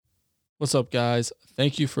What's up, guys?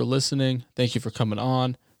 Thank you for listening. Thank you for coming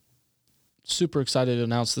on. Super excited to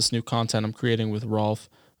announce this new content I'm creating with Rolf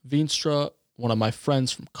Veenstra, one of my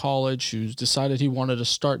friends from college who's decided he wanted to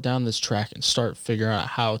start down this track and start figuring out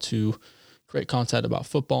how to create content about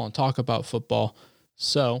football and talk about football.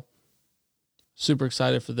 So, super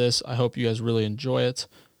excited for this. I hope you guys really enjoy it.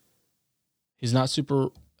 He's not super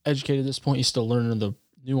educated at this point. He's still learning the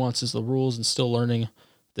nuances, the rules, and still learning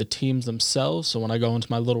the teams themselves. So when I go into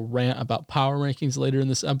my little rant about power rankings later in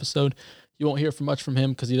this episode, you won't hear much from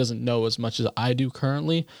him because he doesn't know as much as I do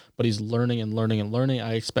currently, but he's learning and learning and learning.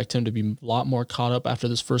 I expect him to be a lot more caught up after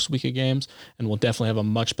this first week of games, and we'll definitely have a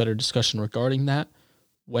much better discussion regarding that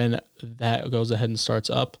when that goes ahead and starts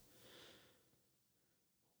up.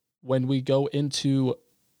 When we go into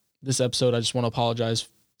this episode, I just want to apologize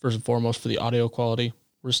first and foremost for the audio quality.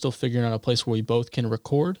 We're still figuring out a place where we both can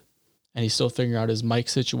record, and he's still figuring out his mic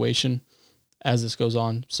situation as this goes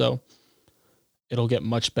on. So it'll get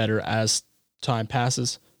much better as time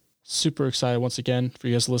passes. Super excited once again for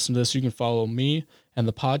you guys to listen to this. You can follow me and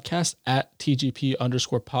the podcast at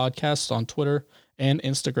TGP_podcast on Twitter and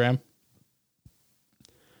Instagram.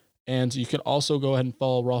 And you can also go ahead and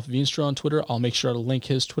follow Rolf Veenstra on Twitter. I'll make sure to link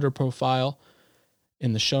his Twitter profile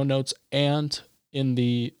in the show notes and in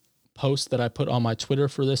the post that I put on my Twitter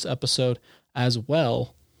for this episode, as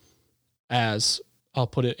well as I'll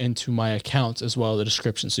put it into my account as well, the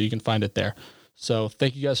description, so you can find it there. So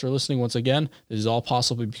thank you guys for listening once again. This is all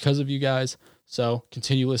possibly because of you guys. So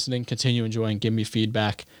continue listening, continue enjoying, give me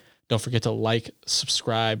feedback. Don't forget to like,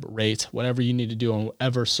 subscribe, rate, whatever you need to do on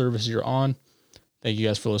whatever service you're on. Thank you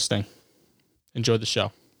guys for listening. Enjoy the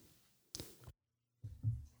show.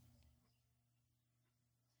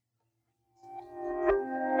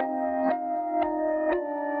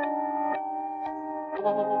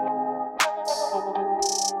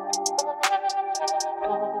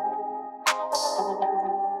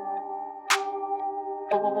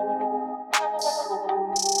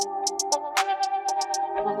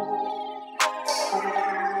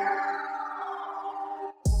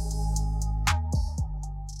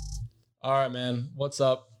 All right, man. What's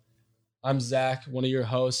up? I'm Zach, one of your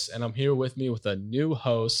hosts, and I'm here with me with a new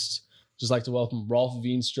host. Just like to welcome Rolf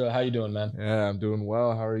Veenstra. How you doing, man? Yeah, I'm doing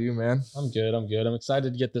well. How are you, man? I'm good. I'm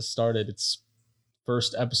excited to get this started. It's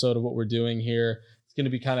first episode of what we're doing here. It's going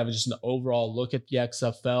to be kind of just an overall look at the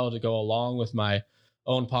XFL to go along with my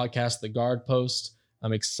own podcast, The Guard Post.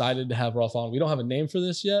 I'm excited to have Rolf on. We don't have a name for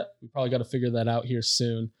this yet. We probably got to figure that out here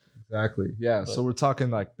soon. Exactly. Yeah. So we're talking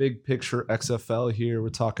like big picture XFL here. We're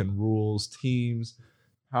talking rules, teams,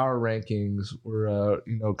 power rankings. We're,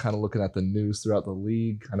 kind of looking at the news throughout the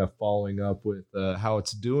league, kind of following up with how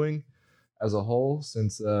it's doing as a whole,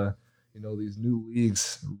 since, these new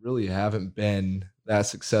leagues really haven't been that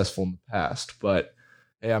successful in the past. But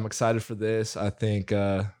hey, I'm excited for this. I think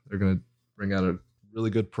they're going to bring out a really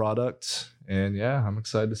good product. And yeah, I'm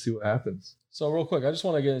excited to see what happens. So real quick, I just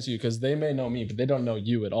want to get into you because they may know me, but they don't know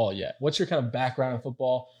you at all yet. What's your kind of background in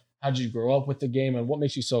football? How did you grow up with the game, and what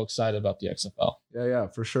makes you so excited about the XFL? Yeah,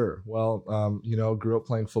 for sure. Well, grew up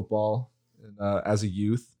playing football as a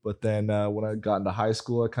youth, but then when I got into high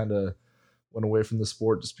school, I kind of went away from the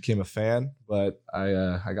sport, just became a fan. But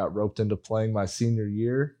I got roped into playing my senior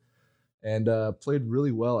year and played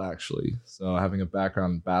really well, actually. So having a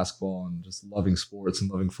background in basketball and just loving sports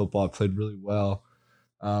and loving football, I played really well.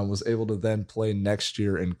 Was able to then play next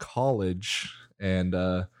year in college and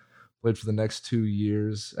played for the next 2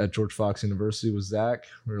 years at George Fox University with Zach.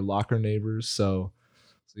 We were locker neighbors. So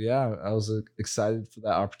yeah, I was excited for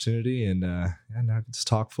that opportunity. And now I can just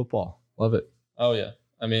talk football. Love it. Oh, yeah.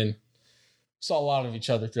 I mean, saw a lot of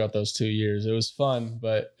each other throughout those 2 years. It was fun,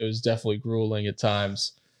 but it was definitely grueling at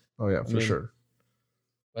times. Oh, yeah, for sure.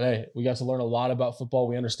 But hey, we got to learn a lot about football.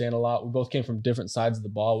 We understand a lot. We both came from different sides of the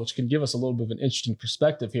ball, which can give us a little bit of an interesting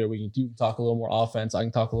perspective here. We can talk a little more offense. I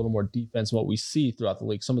can talk a little more defense, what we see throughout the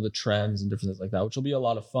league, some of the trends and different things like that, which will be a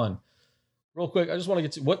lot of fun. Real quick, I just want to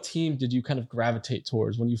get to what team did you kind of gravitate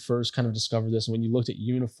towards when you first kind of discovered this and when you looked at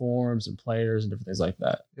uniforms and players and different things like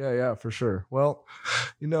that? Yeah, for sure. Well,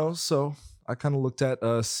 so I kind of looked at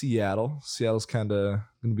Seattle. Seattle's kind of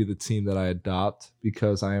going to be the team that I adopt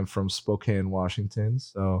because I am from Spokane, Washington.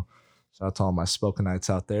 So shout out to all my Spokanites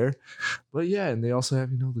out there. But yeah, and they also have,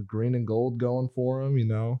 the green and gold going for them,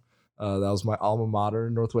 that was my alma mater,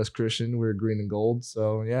 Northwest Christian. We're green and gold.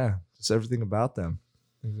 So yeah, just everything about them.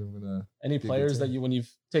 Any players that when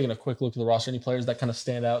you've taken a quick look at the roster, any players that kind of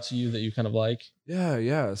stand out to you that you kind of like?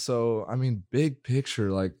 Yeah. So, I mean, big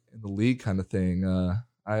picture, like in the league kind of thing.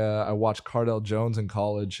 I watched Cardell Jones in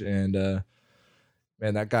college, and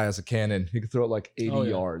man, that guy has a cannon. He could throw it like 80 Oh, yeah.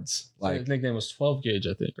 yards. So his nickname was 12 gauge,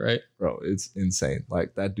 I think, right? Bro, it's insane.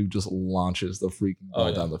 Like that dude just launches the freaking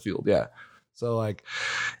ball down the field. Yeah. So like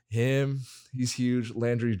him, he's huge.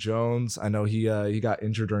 Landry Jones, I know he got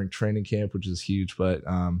injured during training camp, which is huge, but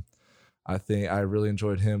I think I really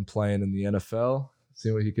enjoyed him playing in the NFL.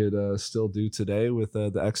 Seeing what he could still do today with the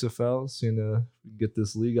XFL, seeing we can get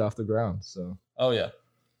this league off the ground. So. Oh yeah,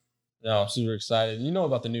 no, I'm super excited. You know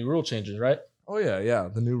about the new rule changes, right? Oh yeah.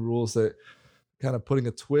 The new rules that kind of putting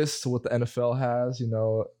a twist to what the NFL has. You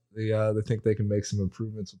know, they think they can make some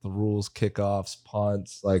improvements with the rules, kickoffs,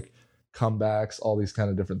 punts, like comebacks, all these kind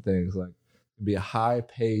of different things. Like it'd be a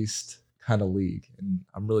high-paced kind of league, and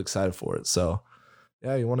I'm really excited for it. So.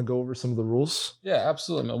 Yeah, you want to go over some of the rules? Yeah,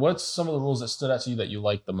 absolutely, man. What's some of the rules that stood out to you that you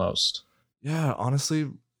like the most? Yeah, honestly,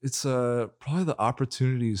 it's probably the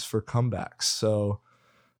opportunities for comebacks. So,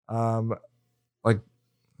 like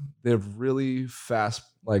they have really fast,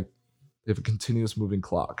 like they have a continuous moving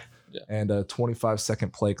clock and a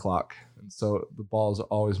 25-second play clock, and so the ball is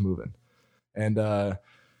always moving. And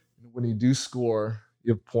when you do score,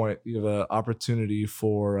 you have an opportunity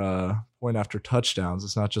for point after touchdowns.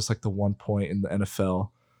 It's not just like the 1 point in the NFL.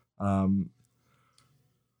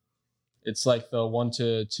 It's like the 1,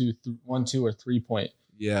 2, 2 or 3 point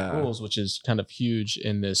rules, which is kind of huge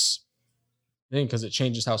in this thing because it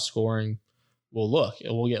changes how scoring will look. It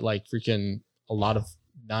will get like freaking a lot of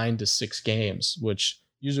 9 to 6 games, which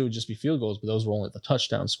usually would just be field goals, but those were only the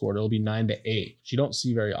touchdown scored. It'll be 9 to 8, which you don't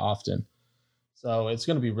see very often. So it's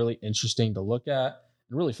going to be really interesting to look at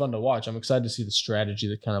and really fun to watch. I'm excited to see the strategy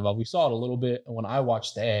that kind of, we saw it a little bit when I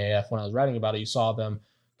watched the AAF, when I was writing about it, you saw them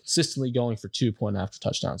consistently going for 2 point after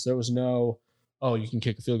touchdowns. There was no, oh, you can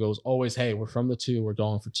kick a field goal. It was always, hey, we're from the 2, we're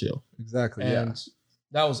going for 2. Exactly. And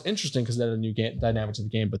that was interesting because that had a new game dynamic to the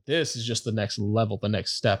game. But this is just the next level, the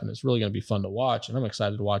next step. And it's really going to be fun to watch. And I'm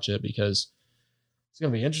excited to watch it because it's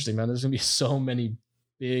going to be interesting, man. There's going to be so many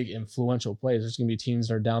big influential plays. There's going to be teams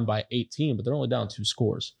that are down by 18, but they're only down 2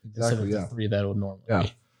 scores instead of the 3 that it would normally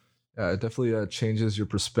be. Yeah, it definitely changes your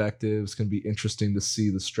perspective. It's going to be interesting to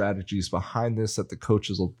see the strategies behind this that the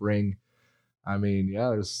coaches will bring. I mean, yeah,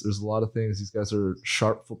 there's a lot of things. These guys are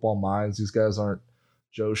sharp football minds. These guys aren't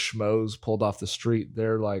Joe Schmoes pulled off the street.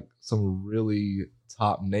 They're like some really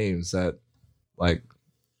top names that have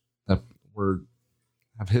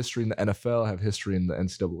history in the NFL, have history in the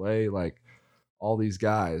NCAA. Like all these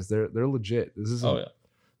guys, they're legit. This isn't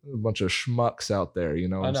a bunch of schmucks out there. You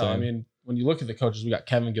know what I'm saying? I mean, when you look at the coaches, we got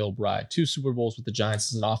Kevin Gilbride, 2 Super Bowls with the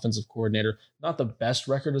Giants as an offensive coordinator. Not the best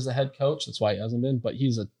record as a head coach. That's why he hasn't been, but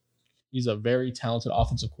he's a very talented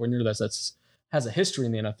offensive coordinator that's has a history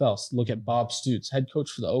in the NFL. So look at Bob Stoops, head coach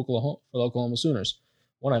for the Oklahoma Sooners.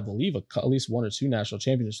 Won, I believe, at least 1 or 2 national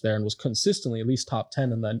championships there, and was consistently at least top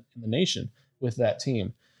 10 in the nation with that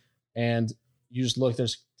team. And you just look,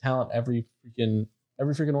 there's talent every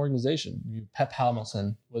freaking organization. Pep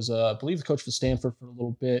Hamilton was, I believe, the coach for Stanford for a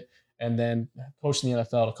little bit, and then coached in the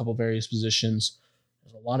NFL at a couple various positions.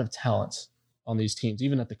 There's a lot of talent on these teams,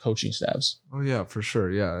 even at the coaching staffs. Oh yeah, for sure.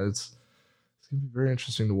 Yeah, it's gonna be very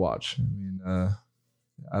interesting to watch. I mean,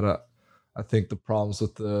 I think the problems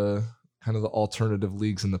with the kind of the alternative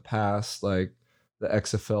leagues in the past, like the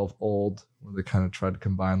XFL of old, where they kind of tried to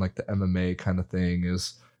combine like the MMA kind of thing, it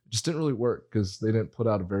just didn't really work because they didn't put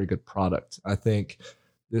out a very good product. I think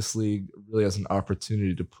this league really has an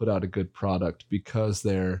opportunity to put out a good product because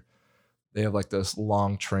they have like this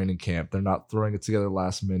long training camp. They're not throwing it together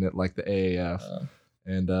last minute like the AAF.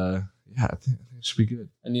 I think it should be good.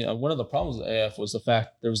 And one of the problems with AAF was the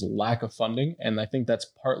fact there was a lack of funding, and I think that's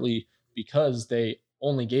partly because they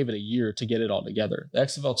only gave it a year to get it all together. The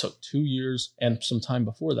XFL took 2 years and some time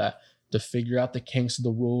before that to figure out the kinks of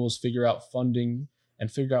the rules, figure out funding,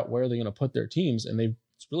 and figure out where they're going to put their teams. And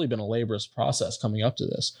it's really been a laborious process coming up to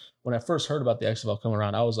this. When I first heard about the XFL coming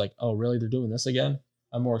around, I was like, oh, really? They're doing this again?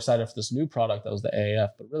 I'm more excited for this new product that was the AAF.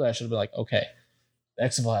 But really, I should have been like, okay, the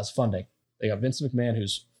XFL has funding. They got Vince McMahon,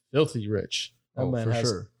 who's filthy rich. That man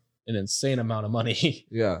has an insane amount of money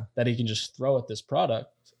that he can just throw at this product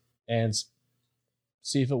and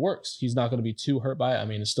see if it works. He's not going to be too hurt by it. I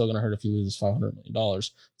mean, it's still going to hurt if you lose $500 million.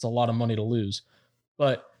 It's a lot of money to lose.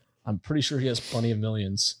 But I'm pretty sure he has plenty of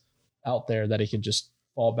millions out there that he can just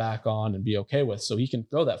fall back on and be okay with. So he can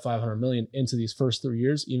throw that $500 million into these first 3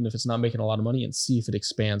 years, even if it's not making a lot of money, and see if it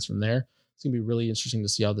expands from there. It's going to be really interesting to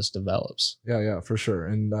see how this develops. Yeah, for sure.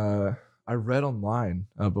 And I read online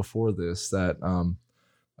before this that,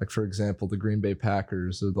 like, for example, the Green Bay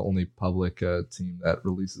Packers are the only public team that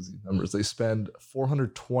releases these numbers. They spend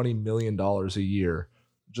 $420 million a year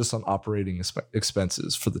just on operating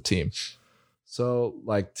expenses for the team. So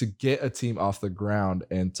like to get a team off the ground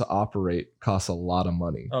and to operate costs a lot of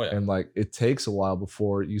money. Oh, yeah. And like it takes a while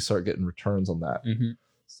before you start getting returns on that. Mm-hmm.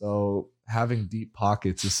 So having deep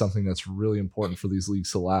pockets is something that's really important for these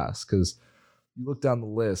leagues to last, because you look down the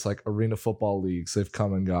list, like arena football leagues, they've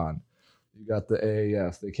come and gone. You got the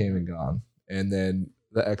AAF, they came and gone. And then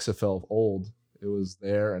the XFL of old, it was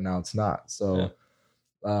there and now it's not. So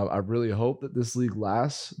I really hope that this league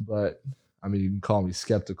lasts, but I mean, you can call me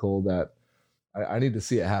skeptical that I need to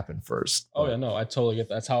see it happen first. Oh, yeah, no, I totally get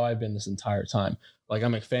that. That's how I've been this entire time. Like,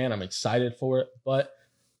 I'm a fan. I'm excited for it. But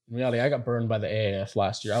in reality, I got burned by the AAF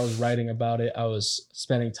last year. I was writing about it. I was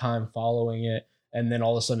spending time following it. And then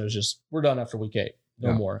all of a sudden, it was just, we're done after week 8.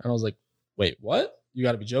 No more. And I was like, wait, what? You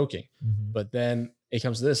got to be joking. Mm-hmm. But then it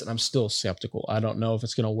comes to this, and I'm still skeptical. I don't know if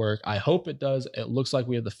it's going to work. I hope it does. It looks like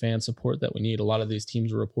we have the fan support that we need. A lot of these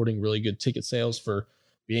teams are reporting really good ticket sales for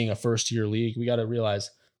being a first-year league. We got to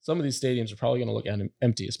realize some of these stadiums are probably going to look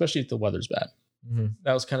empty, especially if the weather's bad. Mm-hmm.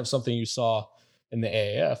 That was kind of something you saw in the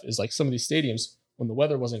AAF, is like some of these stadiums, when the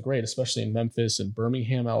weather wasn't great, especially in Memphis and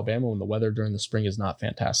Birmingham, Alabama, when the weather during the spring is not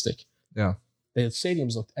fantastic. Yeah. The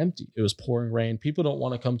stadiums looked empty. It was pouring rain. People don't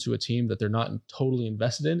want to come to a team that they're not totally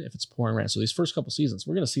invested in if it's pouring rain. So these first couple seasons,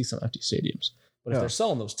 we're going to see some empty stadiums. But if they're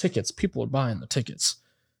selling those tickets, people are buying the tickets.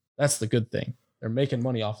 That's the good thing. They're making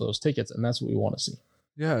money off of those tickets, and that's what we want to see.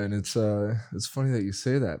 Yeah, and it's funny that you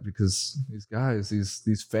say that, because these guys,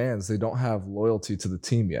 these fans, they don't have loyalty to the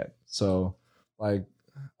team yet. So, like,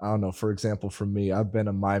 I don't know. For example, for me, I've been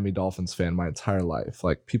a Miami Dolphins fan my entire life.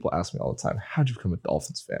 Like, people ask me all the time, "How'd you become a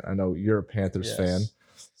Dolphins fan?" I know you're a Panthers fan,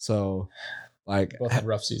 so like both had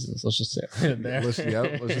rough seasons. Let's just say it there. let's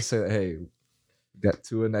just say that. Hey, get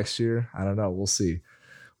Tua next year. I don't know. We'll see.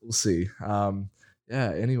 Yeah.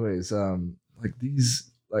 Anyways, like these.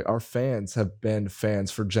 Like our fans have been fans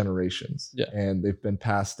for generations, and they've been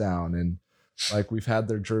passed down, and like we've had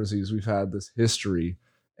their jerseys, we've had this history.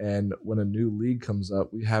 And when a new league comes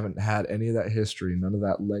up, we haven't had any of that history, none of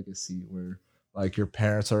that legacy where like your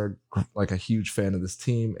parents are like a huge fan of this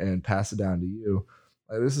team and pass it down to you.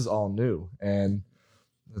 Like this is all new, and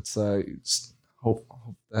it's just hope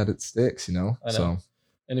that it sticks, you know? I know. So,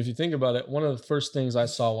 and if you think about it, one of the first things I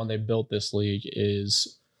saw when they built this league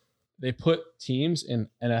is they put teams in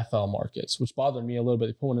NFL markets, which bothered me a little bit.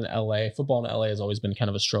 They put one in LA. Football in LA has always been kind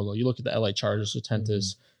of a struggle. You look at the LA Chargers with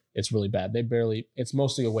Tentis, it's really bad. It's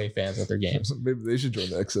mostly away fans at their games. Maybe they should join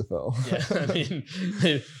the XFL. Yeah, I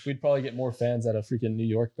mean, we'd probably get more fans at a freaking New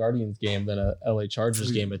York Guardians game than a LA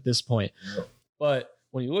Chargers game at this point. But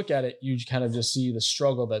when you look at it, you kind of just see the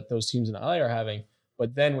struggle that those teams in LA are having.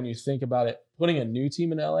 But then when you think about it, putting a new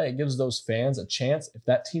team in LA, it gives those fans a chance, if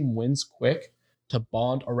that team wins quick, to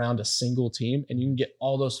bond around a single team, and you can get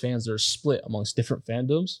all those fans that are split amongst different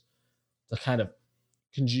fandoms to kind of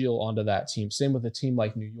congeal onto that team. Same with a team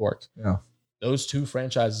like New York. Yeah. Those two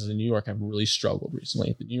franchises in New York have really struggled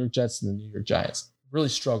recently. The New York Jets and the New York Giants really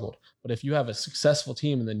struggled. But if you have a successful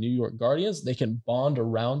team in the New York Guardians, they can bond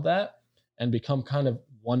around that and become kind of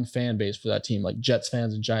one fan base for that team. Like Jets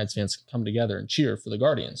fans and Giants fans can come together and cheer for the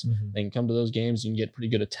Guardians. Mm-hmm. They can come to those games. You can get pretty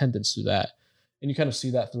good attendance through that. And you kind of see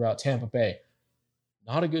that throughout Tampa Bay.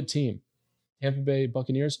 Not a good team. Tampa Bay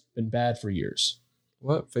Buccaneers, been bad for years.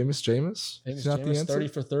 What? Famous Jameis? Famous Jameis, 30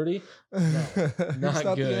 for 30? No,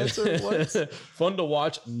 not good. What? Fun to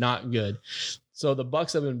watch, not good. So the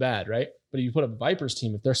Bucs have been bad, right? But if you put a Vipers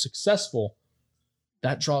team, if they're successful,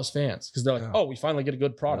 that draws fans because they're like, oh, we finally get a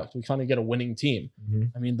good product. We finally get a winning team.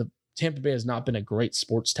 Mm-hmm. I mean, the Tampa Bay has not been a great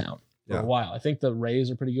sports town for a while. I think the Rays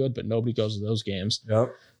are pretty good, but nobody goes to those games.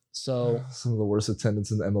 Yep. So some of the worst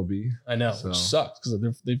attendance in the MLB. I know, which sucks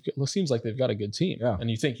because it seems like they've got a good team. Yeah.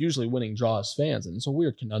 And you think usually winning draws fans, and it's a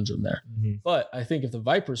weird conundrum there. Mm-hmm. But I think if the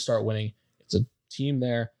Vipers start winning, it's a team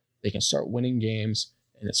there. They can start winning games,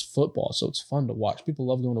 and it's football, so it's fun to watch. People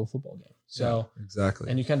love going to a football game. So exactly.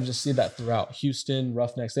 And you kind of just see that throughout. Houston,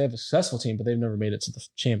 Roughnecks, they have a successful team, but they've never made it to the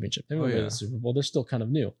championship. They've never made it to the Super Bowl. They're still kind of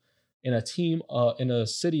new. In a team, in a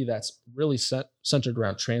city that's really centered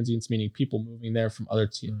around transients, meaning people moving there from other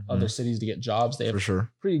cities to get jobs. They have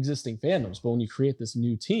pre-existing fandoms. But when you create this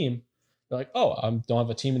new team, they're like, oh, I don't have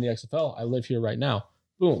a team in the XFL. I live here right now.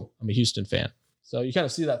 Boom, I'm a Houston fan. So you kind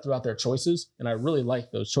of see that throughout their choices. And I really like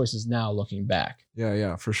those choices now looking back.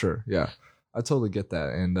 Yeah, for sure. Yeah, I totally get that.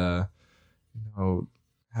 And,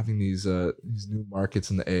 having these new markets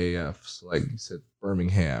in the AAF, so like you said,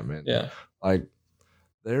 Birmingham and like,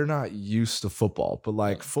 they're not used to football, but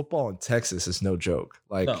like football in Texas is no joke.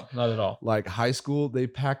 Like, no, not at all. Like high school, they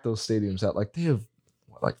pack those stadiums out. Like they have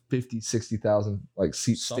like 50, 60,000 like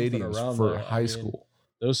seat stadiums for high school.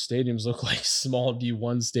 those stadiums look like small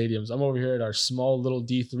D1 stadiums. I'm over here at our small little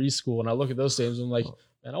D3 school, and I look at those stadiums, and I'm like,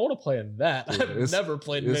 man, I want to play in that. Dude, I've never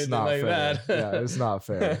played in it's anything not like fair. that. Yeah, it's not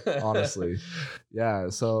fair, honestly. Yeah,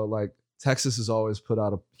 so like Texas has always put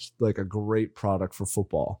out a great product for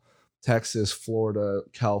football. Texas, Florida,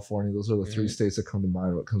 California, those are the three states that come to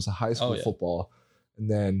mind when it comes to high school football. And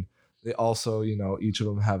then they also, each of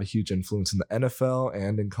them have a huge influence in the NFL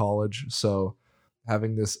and in college. So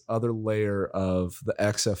having this other layer of the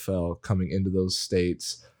XFL coming into those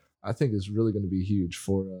states, I think is really going to be huge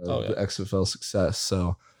for the XFL success.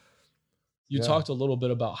 So you talked a little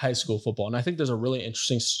bit about high school football, and I think there's a really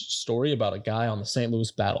interesting story about a guy on the St.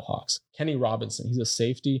 Louis Battlehawks, Kenny Robinson. He's a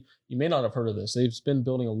safety. You may not have heard of this. They've been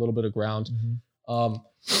building a little bit of ground.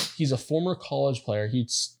 He's a former college player. He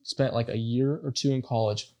spent like a year or two in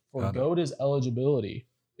college, forgoed his eligibility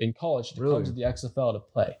in college to come to the XFL to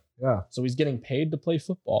play. Yeah. So he's getting paid to play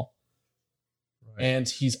football. Right. And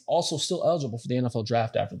he's also still eligible for the NFL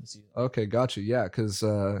draft after the season. Okay, gotcha. Yeah, because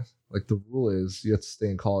like the rule is you have to stay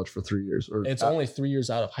in college for 3 years. Or it's only 3 years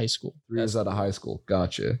out of high school. 3 years out of high school.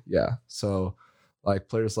 Gotcha. Yeah. So like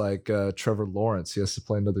players like Trevor Lawrence, he has to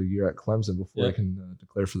play another year at Clemson before he can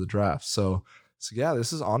declare for the draft. So yeah,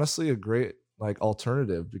 this is honestly a great like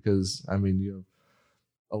alternative because I mean,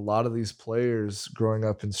 a lot of these players growing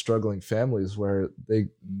up in struggling families where they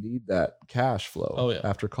need that cash flow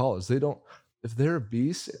after college. They don't, if they're a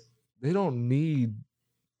beast, they don't need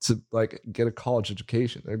to like get a college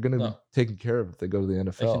education. They're going to be taken care of if they go to the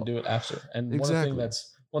NFL. They can do it after. And one thing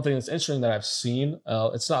that's interesting that I've seen,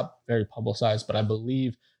 it's not very publicized, but I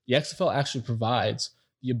believe the XFL actually provides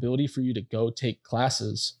the ability for you to go take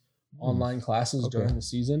classes, online classes during the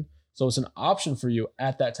season. So it's an option for you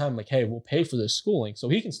at that time. Like, hey, we'll pay for this schooling. So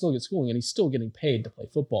he can still get schooling and he's still getting paid to play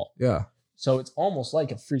football. Yeah. So it's almost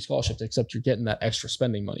like a free scholarship, except you're getting that extra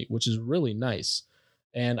spending money, which is really nice.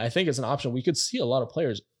 And I think it's an option we could see a lot of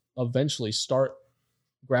players eventually start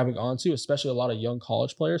grabbing onto, especially a lot of young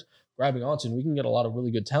college players grabbing onto, and we can get a lot of really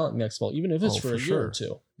good talent in the XFL, even if it's for a year or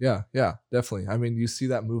two. Yeah, definitely. I mean, you see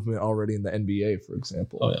that movement already in the NBA, for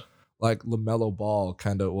example. Oh, yeah. Like LaMelo Ball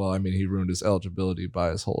he ruined his eligibility by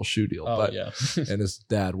his whole shoe deal. And his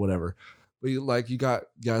dad, whatever. But you got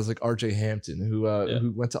guys like RJ Hampton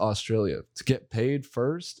who went to Australia to get paid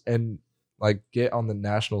first and like get on the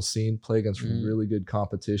national scene, play against really good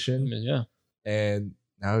competition. I mean, and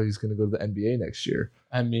now he's going to go to the NBA next year.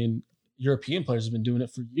 I mean, European players have been doing it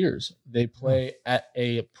for years. They play at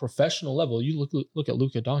a professional level. You look at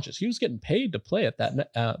Luka Doncic. He was getting paid to play at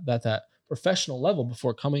that professional level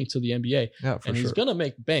before coming to the NBA. Yeah, for and sure. He's going to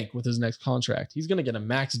make bank with his next contract. He's going to get a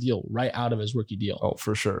max deal right out of his rookie deal. Oh,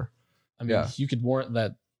 for sure. I mean, you could warrant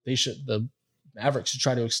that the Mavericks should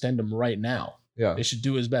try to extend him right now. Yeah. They should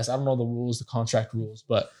do his best. I don't know the contract rules,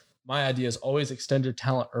 but my idea is always extend your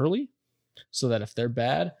talent early so that if they're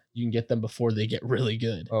bad, you can get them before they get really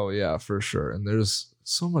good. Oh, yeah, for sure. And there's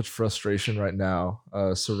so much frustration right now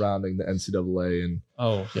surrounding the NCAA. And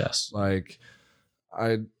oh, yes. Like,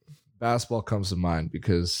 basketball comes to mind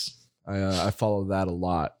because I follow that a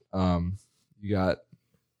lot. You got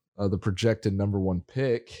the projected number one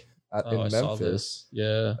pick in Memphis.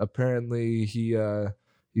 Yeah. Apparently,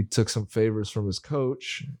 he took some favors from his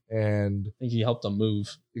coach, and I think he helped him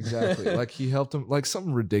move. Exactly. Like he helped him, like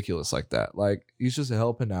something ridiculous like that. Like he's just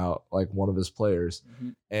helping out like one of his players,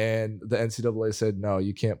 and the NCAA said, no,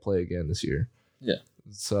 you can't play again this year. Yeah.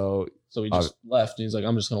 So he just left, and he's like,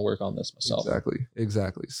 I'm just going to work on this myself.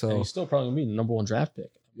 Exactly. So and he's still probably going to be the number one draft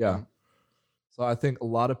pick. Yeah. So I think a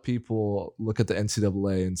lot of people look at the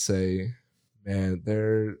NCAA and say, man,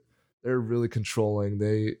 they're really controlling.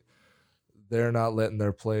 They're not letting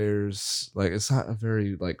their players, like, it's not a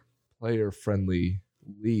very like player friendly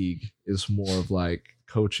league. It's more of like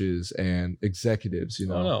coaches and executives,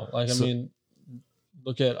 No. Like, I mean,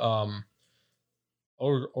 look at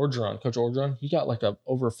Orgeron, Coach Orgeron. He got like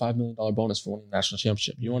over a $5 million bonus for winning the national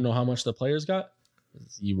championship. You want to know how much the players got?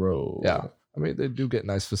 Zero. Yeah. I mean, they do get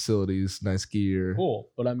nice facilities, nice gear. Cool.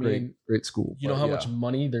 But I mean, great school. You know how much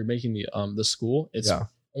money they're making the school? It's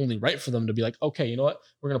only right for them to be like, okay, you know what?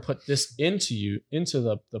 We're going to put this into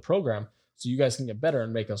the program so you guys can get better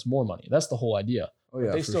and make us more money. That's the whole idea. Oh, yeah.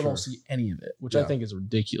 But they still don't see any of it, which I think is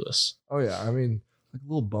ridiculous. Oh, yeah. I mean, like a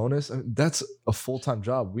little bonus. I mean, that's a full-time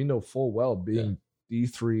job. We know full well being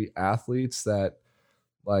D3 athletes that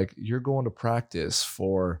like you're going to practice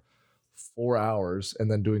for 4 hours and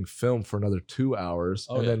then doing film for another 2 hours.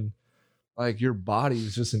 Then like your body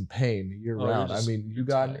is just in pain year round. I mean, you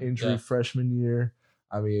got an injury freshman year.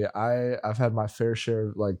 I mean, I've had my fair share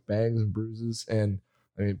of like bangs and bruises, and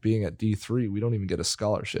I mean, being at D3, we don't even get a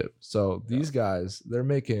scholarship. So these guys, they're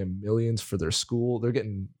making millions for their school. They're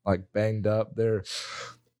getting like banged up. They're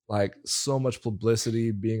like so much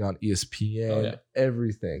publicity, being on ESPN,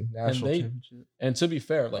 everything, national championship. And to be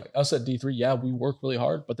fair, like us at D3, yeah, we work really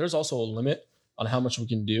hard, but there's also a limit on how much we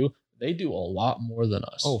can do. They do a lot more than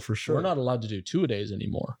us. Oh, for sure. We're not allowed to do 2-a-days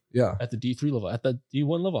anymore. Yeah. At the D3 level. At the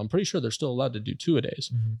D1 level, I'm pretty sure they're still allowed to do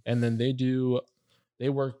 2-a-days. Mm-hmm. And then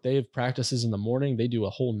they have practices in the morning. They do a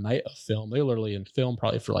whole night of film. They literally film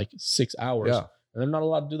probably for like 6 hours. Yeah. And they're not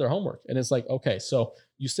allowed to do their homework. And it's like, okay, so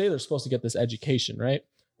you say they're supposed to get this education, right?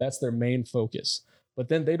 That's their main focus. But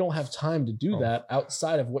then they don't have time to do that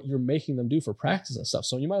outside of what you're making them do for practice and stuff.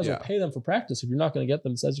 So you might as well pay them for practice if you're not going to get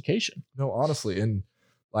them this education. No, honestly. And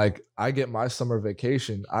like I get my summer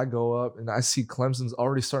vacation, I go up and I see Clemson's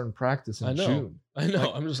already starting practice in June. I know.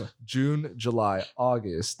 Like, I'm just like June, July,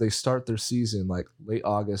 August. They start their season like late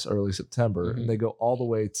August, early September, and they go all the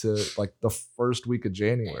way to like the first week of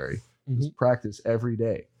January. Just practice every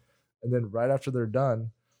day. And then right after they're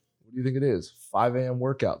done, what do you think it is? 5 a.m.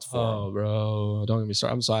 workouts for them. Bro, don't get me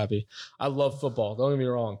started. I'm so happy. I love football. Don't get me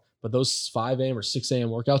wrong. But those 5 a.m. or 6 a.m.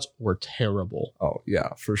 workouts were terrible. Oh,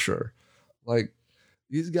 yeah, for sure. Like,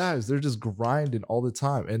 these guys, they're just grinding all the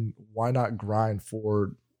time. And why not grind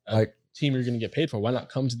for like team you're going to get paid for? Why not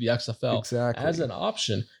come to the XFL as an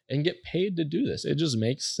option and get paid to do this? It just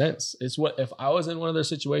makes sense. It's what, if I was in one of their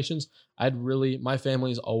situations, my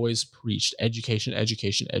family's always preached education,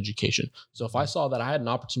 education, education. So if I saw that I had an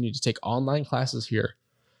opportunity to take online classes here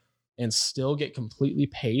and still get completely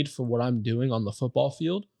paid for what I'm doing on the football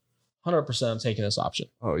field, 100% I'm taking this option.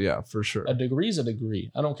 Oh yeah, for sure. A degree is a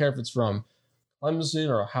degree. I don't care if it's from Clemson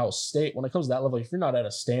or Ohio State. When it comes to that level, if you're not at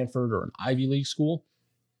a Stanford or an Ivy League school,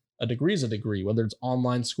 a degree is a degree, whether it's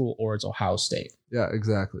online school or it's Ohio State. Yeah,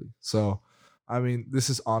 exactly. So, I mean, this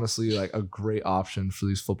is honestly like a great option for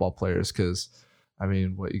these football players because, I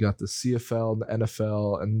mean, what you got the CFL, the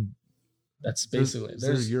NFL, and that's basically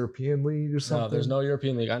there's a European league or something. No, there's no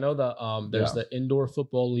European league. I know that there's the Indoor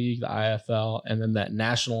Football League, the IFL, and then that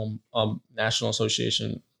National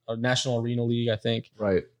Association or National Arena League, I think.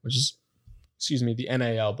 Right. Which is, the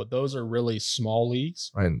NAL, but those are really small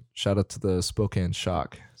leagues. Right. And shout out to the Spokane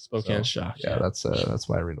Shock. Shock. Yeah, that's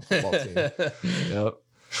my arena football team. Yep.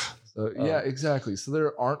 So yeah, exactly. So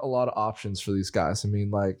there aren't a lot of options for these guys. I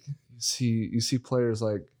mean, like you see players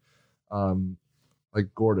like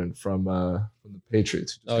Gordon from the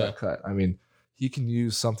Patriots who just got cut. I mean, he can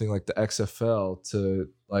use something like the XFL to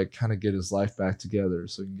like kind of get his life back together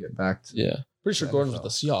so he can get back to pretty sure Gordon's with the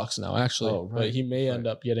Seahawks now, actually. Oh, right. But he may end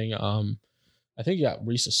up getting I think he got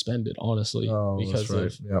resuspended, honestly, because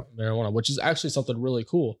of marijuana, which is actually something really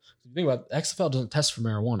cool. If you think about it, XFL doesn't test for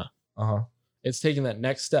marijuana. It's taking that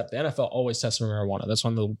next step. The NFL always tests for marijuana. That's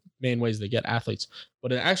one of the main ways they get athletes.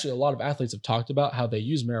 But actually, a lot of athletes have talked about how they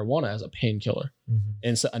use marijuana as a painkiller.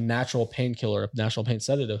 And it's a natural painkiller, a natural pain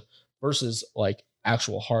sedative versus like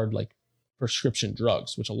actual hard like prescription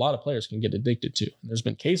drugs, which a lot of players can get addicted to. And there's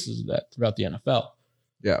been cases of that throughout the NFL.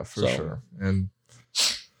 Yeah, for sure. And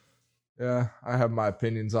yeah, I have my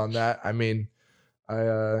opinions on that. I mean,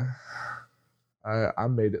 I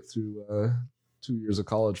made it through 2 years of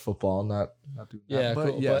college football, not doing that. Yeah, but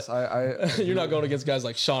cool, yes, but I you're not going against guys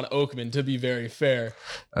like Sean Oakman, to be very fair.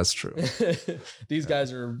 That's true. These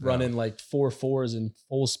guys are running like 4.4s and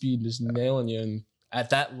full speed, just nailing you. And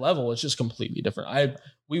at that level, it's just completely different.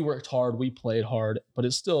 We worked hard, we played hard, but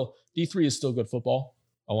it's still D3 is still good football.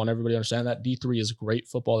 I want everybody to understand that D3 is great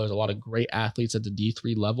football. There's a lot of great athletes at the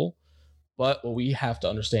D3 level. But what we have to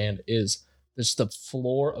understand is there's the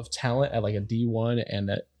floor of talent at like a D1 and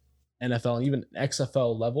at NFL and even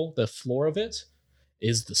XFL level. The floor of it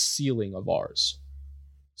is the ceiling of ours.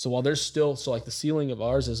 So while there's still, like the ceiling of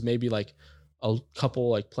ours is maybe like a couple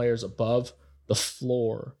like players above the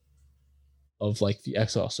floor of like the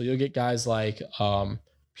XFL. So you'll get guys like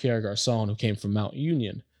Pierre Garçon, who came from Mount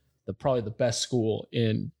Union, probably the best school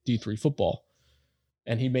in D3 football.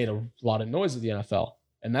 And he made a lot of noise at the NFL.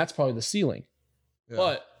 And that's probably the ceiling. Yeah.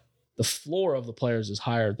 But the floor of the players is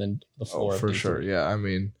higher than the floor of for D3. Sure. Yeah. I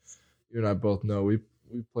mean, you and I both know we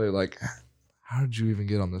play like, how did you even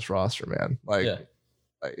get on this roster, man? Like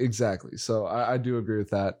exactly. So I do agree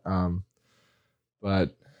with that.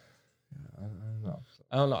 But I don't know.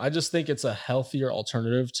 I don't know. I just think it's a healthier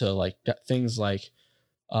alternative to like things like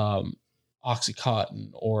Oxycontin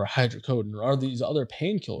or hydrocodone or these other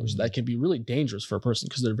painkillers that can be really dangerous for a person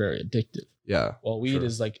because they're very addictive. Yeah. Well, weed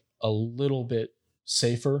is like a little bit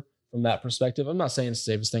safer from that perspective. I'm not saying it's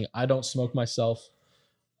the safest thing. I don't smoke myself.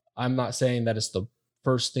 I'm not saying that it's the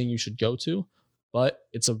first thing you should go to, but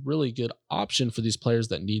it's a really good option for these players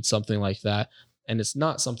that need something like that and it's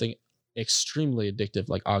not something extremely addictive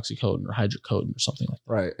like oxycodone or hydrocodone or something like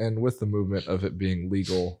that. Right. And with the movement of it being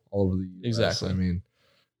legal all over the US, Exactly. I mean,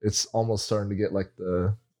 it's almost starting to get like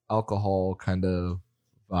the alcohol kind of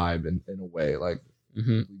vibe in a way, like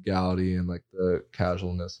legality and like the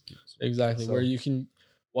casualness. Exactly. So- Where you can,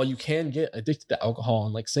 while you can get addicted to alcohol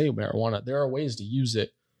and like say marijuana, there are ways to use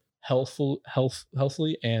it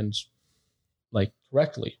healthfully and like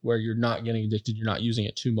correctly, where you're not getting addicted, you're not using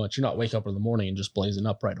it too much, you're not wake up in the morning and just blazing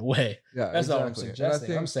up right away. Yeah, That's not what I'm exactly. And I suggesting.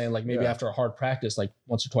 think- I'm saying like maybe yeah. after a hard practice, like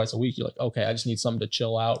once or twice a week, you're like, okay, I just need something to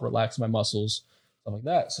chill out, relax my muscles, stuff like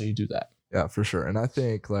that. So you do that. Yeah, for sure. And I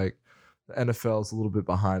think like the NFL is a little bit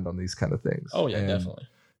behind on these kind of things. Oh yeah, And definitely.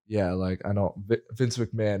 yeah, like I know Vince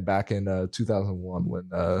McMahon back in 2001 when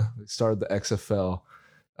they started the XFL,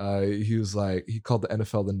 he called the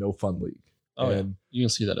NFL the No Fun League. Oh yeah, And you can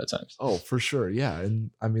see that at times. oh, for sure, yeah.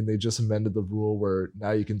 And I mean, they just amended the rule where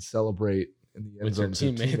now you can celebrate in the end With your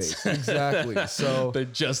zone teammates. Exactly. So they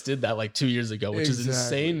just did that like 2 years ago, which is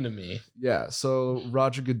Exactly. insane to me. yeah, so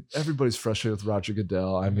everybody's frustrated with Roger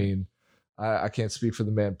Goodell. I mean, I can't speak for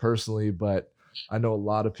the man personally, but I know a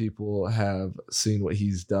lot of people have seen what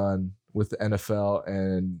he's done with the NFL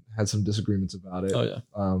and had some disagreements about it. Oh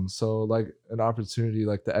yeah. So like an opportunity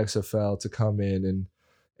like the XFL to come in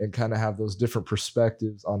and kind of have those different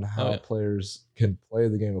perspectives on how yeah. players can play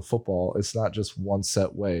the game of football. It's not just one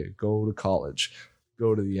set way. Go to college,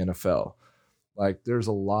 go to the NFL. Like there's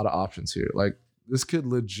a lot of options here. Like this could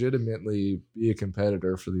legitimately be a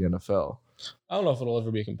competitor for the NFL. I don't know if it'll ever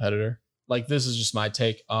be a competitor. Like this is just my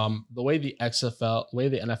take. The way the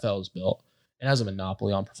NFL is built, it has a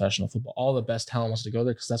monopoly on professional football. All the best talent wants to go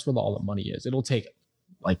there because that's where all the money is. It'll take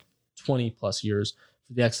like 20 plus years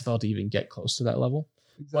for the XFL to even get close to that level.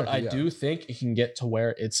 But I do think it can get to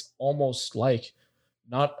where it's almost like,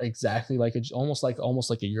 not exactly like almost like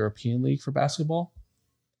a European league for basketball,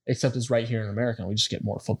 except it's right here in America and we just get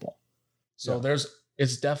more football. So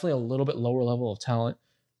it's definitely a little bit lower level of talent.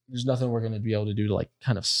 There's nothing we're going to be able to do to like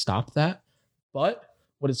kind of stop that. But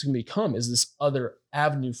what it's going to become is this other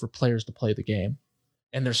avenue for players to play the game.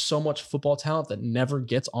 And there's so much football talent that never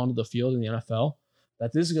gets onto the field in the NFL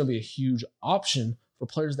that this is going to be a huge option for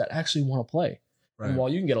players that actually want to play. Right. And while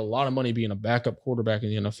you can get a lot of money being a backup quarterback in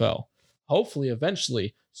the NFL, hopefully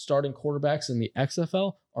eventually starting quarterbacks in the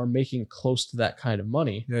XFL are making close to that kind of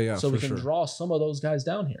money. Yeah, so we for can sure. draw some of those guys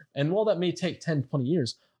down here. And while that may take 10, 20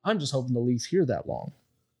 years, I'm just hoping the league's here that long.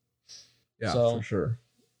 Yeah, So- for sure.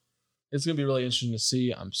 It's going to be really interesting to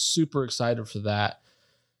see. I'm super excited for that.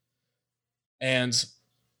 And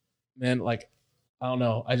man, like, I don't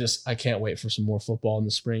know. I can't wait for some more football in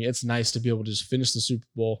the spring. It's nice to be able to just finish the Super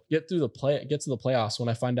Bowl, get to the playoffs. When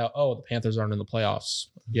I find out, oh, the Panthers aren't in the playoffs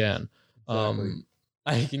again. Exactly.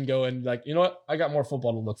 I can go and like, you know what? I got more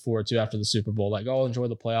football to look forward to after the Super Bowl. Like, I'll enjoy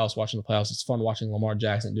the playoffs, watching the playoffs. It's fun watching Lamar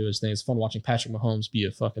Jackson do his thing. It's fun watching Patrick Mahomes be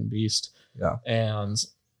a fucking beast. Yeah. And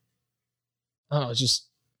I don't know, it's just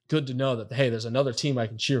good to know that, hey, there's another team I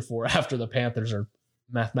can cheer for after the Panthers are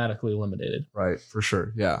mathematically eliminated. Right, for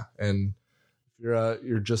sure. Yeah. And if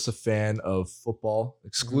you're just a fan of football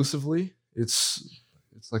exclusively, it's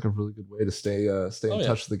like a really good way to stay in yeah.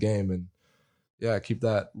 touch with the game and yeah, keep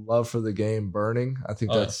that love for the game burning. I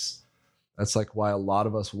think that's like why a lot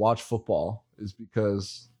of us watch football, is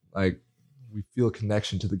because like we feel a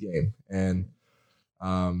connection to the game. And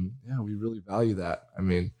yeah, we really value that. I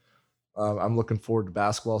mean, I'm looking forward to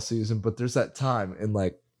basketball season, but there's that time in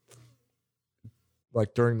like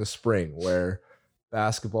during the spring where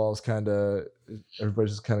basketball is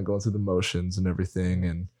everybody's just kind of going through the motions and everything.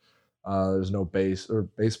 And there's no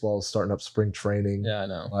baseball is starting up spring training. Yeah, I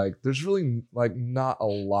know. Like there's really like not a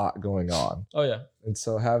lot going on. Oh, yeah. And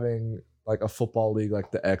so having like a football league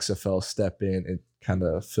like the XFL step in and kind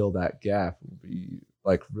of fill that gap would be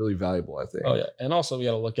like really valuable, I think. Oh, yeah. And also we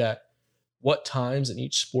got to look at what times in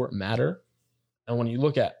each sport matter. And when you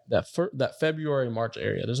look at that February, March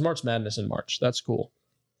area, there's March Madness in March. That's cool.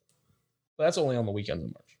 But that's only on the weekends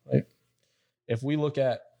in March, right? If we look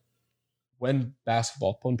at when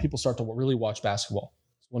people start to really watch basketball,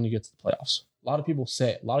 it's when you get to the playoffs. A lot of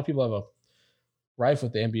people have a rife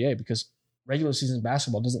with the NBA because regular season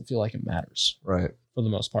basketball doesn't feel like it matters Right. for the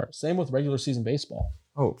most part. Same with regular season baseball.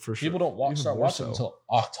 Oh, for sure. People don't start watching until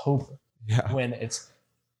October. Yeah. When it's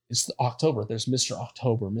October. There's Mr.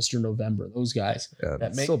 October, Mr. November, those guys Yeah, that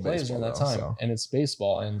it's make still plays during that baseball, time. though, so. And it's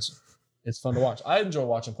baseball, and it's fun to watch. I enjoy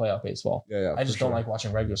watching playoff baseball. Yeah. I just for don't sure. like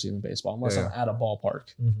watching regular season baseball unless Yeah, I'm at a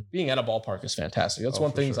ballpark. Mhm. Being at a ballpark is fantastic. That's Oh,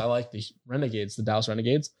 one for thing sure. I like. The Dallas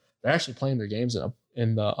Renegades, they're actually playing their games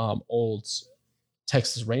in the old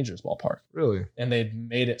Texas Rangers ballpark. Really? And they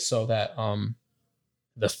made it so that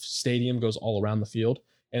the stadium goes all around the field.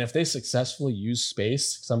 And if they successfully use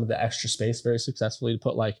space, some of the extra space very successfully to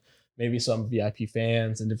put like maybe some VIP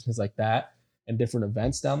fans and different things like that and different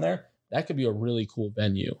events down there, that could be a really cool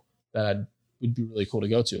venue that would be really cool to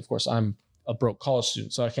go to. Of course, I'm a broke college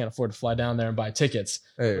student, so I can't afford to fly down there and buy tickets,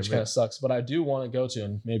 which kind of sucks. But I do want to go to,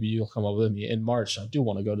 and maybe you'll come up with me in March. I do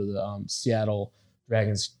want to go to the Seattle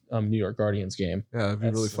Dragons, New York Guardians game. Yeah, it'd be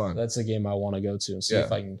really fun. That's a game I want to go to and see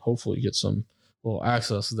if I can hopefully get some little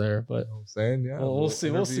access there. But you know what I'm saying, yeah,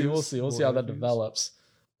 we'll see how that develops.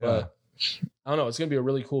 Yeah. But I don't know. It's gonna be a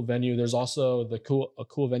really cool venue. There's also a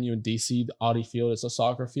cool venue in DC, the Audi Field. It's a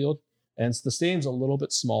soccer field, and the stadium's a little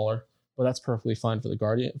bit smaller. But that's perfectly fine for the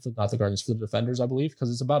Guardians, not the Guardians, for the Defenders, I believe,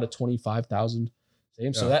 because it's about a 25,000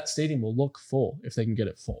 stadium. Yeah. So that stadium will look full if they can get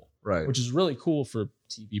it full, right? Which is really cool for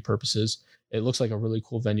TV purposes. It looks like a really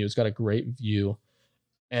cool venue. It's got a great view,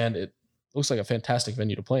 and it looks like a fantastic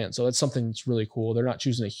venue to play in. So that's something that's really cool. They're not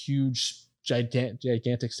choosing a huge,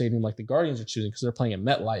 gigantic stadium like the Guardians are choosing because they're playing in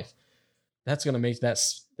MetLife. That's going to make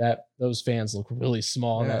those fans look really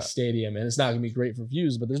small in that stadium, and it's not going to be great for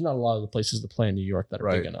views. But there's not a lot of the places to play in New York that are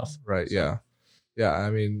big enough. Right. So. Yeah. I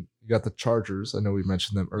mean, you got the Chargers. I know we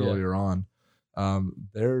mentioned them earlier on.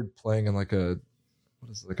 They're playing in like a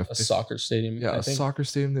soccer stadium. Yeah, a soccer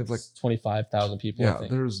stadium. They have like 25,000 people. Yeah,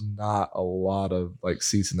 there's not a lot of like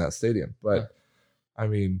seats in that stadium, but I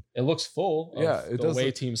mean, it looks full. It does away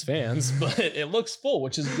teams fans, but it looks full,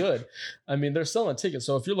 which is good. I mean, they're selling tickets,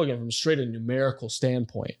 so if you're looking from straight a numerical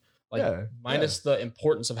standpoint, minus the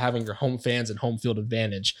importance of having your home fans and home field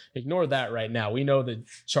advantage, ignore that right now. We know the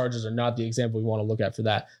Chargers are not the example we want to look at for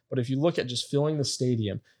that, but if you look at just filling the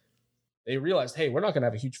stadium, they realized, hey, we're not going to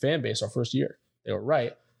have a huge fan base our first year. They were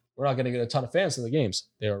right. We're not going to get a ton of fans to the games.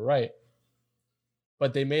 They were right,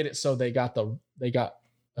 but they made it so they got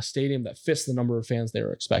a stadium that fits the number of fans they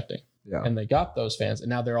were expecting. Yeah. And they got those fans, and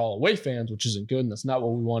now they're all away fans, which isn't good, and that's not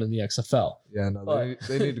what we want in the XFL. Yeah, no,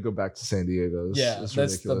 they need to go back to San Diego. It's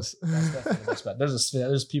ridiculous. That's definitely what's bad.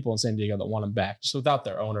 There's people in San Diego that want them back, just without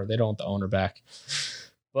their owner. They don't want the owner back.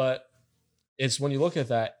 But it's when you look at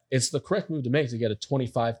that, it's the correct move to make to get a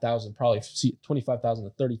 25,000 to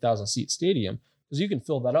 30,000 seat stadium, because you can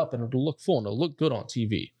fill that up and it'll look full and it'll look good on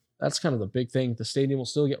TV. That's kind of the big thing. The stadium will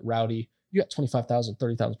still get rowdy. You got 25,000,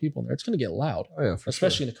 30,000 people in there. It's going to get loud,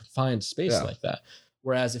 especially in a confined space like that.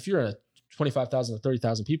 Whereas if you're in a 25,000 to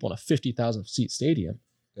 30,000 people in a 50,000 seat stadium,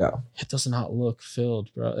 it does not look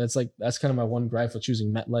filled, bro. That's kind of my one gripe with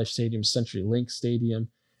choosing MetLife Stadium, CenturyLink Stadium.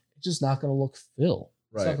 It's just not going to look full.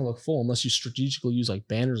 It's not going to look full unless you strategically use like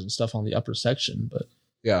banners and stuff on the upper section. But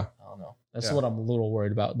I don't know. That's what I'm a little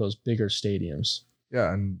worried about, those bigger stadiums.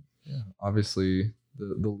 Yeah, and obviously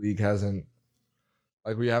the league hasn't.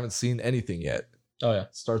 Like, we haven't seen anything yet. Oh yeah,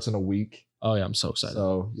 it starts in a week. Oh yeah, I'm so excited.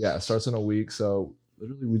 So yeah, it starts in a week. So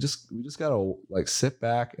literally, we just gotta like sit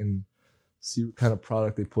back and see what kind of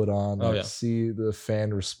product they put on. See the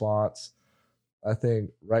fan response. I think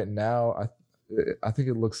right now, I think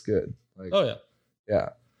it looks good. Like,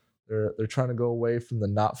 they're trying to go away from the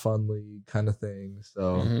not fun league kind of thing.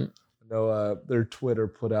 So I know their Twitter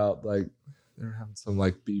put out like they're having some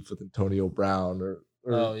like beef with Antonio Brown or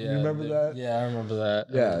you remember that? Yeah, I remember that.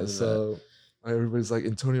 Yeah, so everybody's like,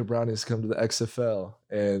 Antonio Brown needs to come to the XFL,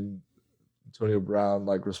 and Antonio Brown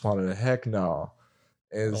like responded, "Heck no!"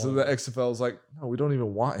 And so the XFL was like, "No, we don't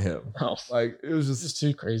even want him." Oh, like it was just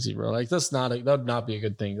too crazy, bro. Like that would not be a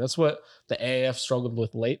good thing. That's what the AAF struggled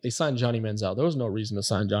with late. They signed Johnny Manziel. There was no reason to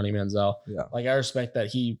sign Johnny Manziel. Yeah, like I respect that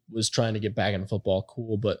he was trying to get back into football,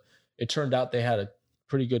 cool, but it turned out they had a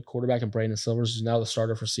pretty good quarterback in Brandon Silvers, who's now the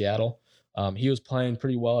starter for Seattle. He was playing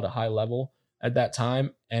pretty well at a high level at that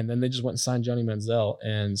time, and then they just went and signed Johnny Manziel,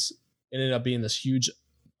 and it ended up being this huge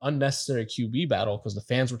unnecessary QB battle because the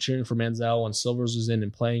fans were cheering for Manziel when Silvers was in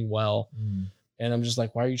and playing well. And I'm just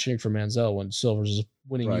like, why are you cheering for Manziel when Silvers is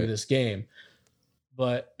winning you this game?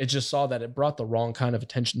 But it just saw that it brought the wrong kind of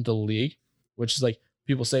attention to the league, which is like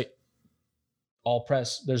people say all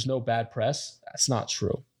press, there's no bad press. That's not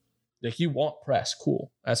true. Like, you want press,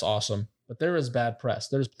 cool, that's awesome. But there is bad press.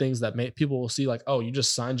 There's things that people will see like, oh, you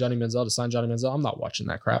just signed Johnny Manziel to sign Johnny Manziel. I'm not watching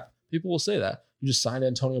that crap. People will say that. You just signed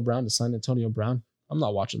Antonio Brown to sign Antonio Brown. I'm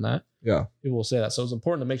not watching that. Yeah. People will say that. So it's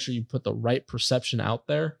important to make sure you put the right perception out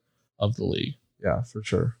there of the league. Yeah, for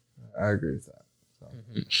sure. I agree with that. So.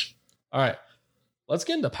 All right. Let's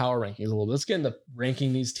get into power rankings a little bit. Let's get into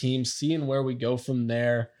ranking these teams, seeing where we go from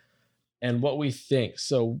there and what we think.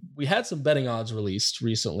 So we had some betting odds released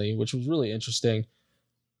recently, which was really interesting.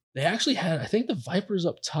 They actually had, I think, the Vipers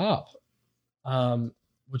up top,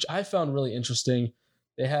 which I found really interesting.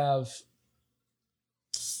 They have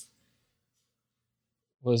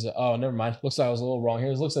What is it? Oh, never mind. Looks like I was a little wrong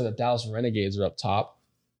here. It looks like the Dallas Renegades are up top,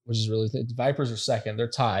 which is really the Vipers are second. They're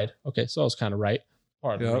tied. Okay, so I was kind of right.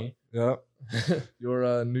 Pardon me. Yep.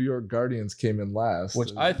 Your New York Guardians came in last,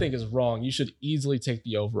 which I think is wrong. You should easily take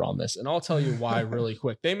the over on this, and I'll tell you why really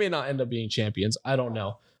quick. They may not end up being champions. I don't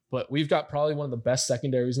know, but we've got probably one of the best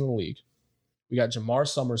secondaries in the league. We got Jamar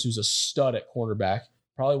Summers, who's a stud at cornerback,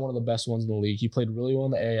 probably one of the best ones in the league. He played really well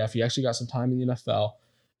in the AAF. He actually got some time in the NFL,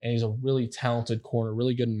 and he's a really talented corner,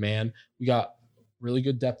 really good man. We got really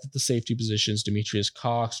good depth at the safety positions. Demetrius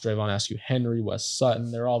Cox, Drayvon Askew Henry, Wes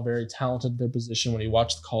Sutton. They're all very talented at their position when you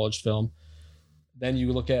watch the college film. Then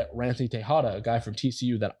you look at Ranthony Tejada, a guy from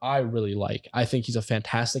TCU that I really like. I think he's a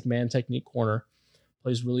fantastic man technique corner,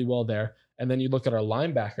 plays really well there. And then you look at our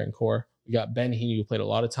linebacker core. We got Ben Heaney, who played a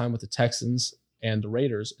lot of time with the Texans and the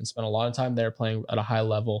Raiders and spent a lot of time there playing at a high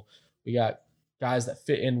level. We got guys that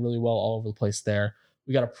fit in really well all over the place there.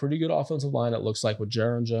 We got a pretty good offensive line, it looks like, with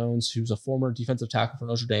Jaron Jones, who's a former defensive tackle for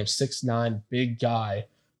Notre Dame, 6'9", big guy,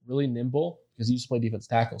 really nimble because he used to play defensive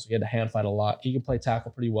tackle, so he had to hand fight a lot. He can play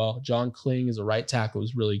tackle pretty well. John Kling is a right tackle,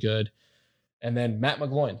 who's really good. And then Matt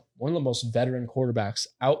McGloin, one of the most veteran quarterbacks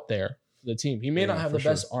out there for the team. He may not have the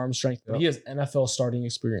best arm strength, but he has NFL starting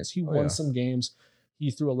experience. He won some games. He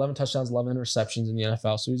threw 11 touchdowns, 11 interceptions in the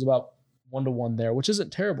NFL, so he's about 1-to-1 there, which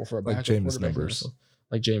isn't terrible for a backup Jameis quarterback. numbers.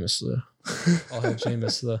 Like Jameis. I'll have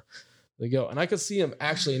Jameis the go. And I could see him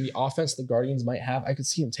actually in the offense the Guardians might have. I could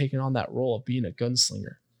see him taking on that role of being a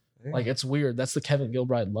gunslinger. Yeah. Like, it's weird. That's the Kevin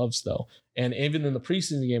Gilbride loves, though. And even in the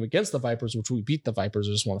preseason game against the Vipers, which we beat the Vipers,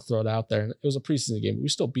 I just want to throw it out there. And it was a preseason game, but we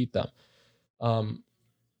still beat them.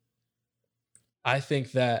 I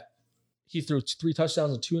think that he threw 3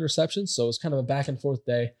 touchdowns and 2 interceptions, so it was kind of a back and forth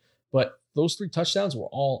day. But those 3 touchdowns were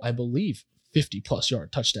all, I believe, 50-plus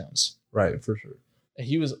yard touchdowns. Right, for sure. And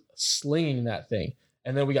he was slinging that thing.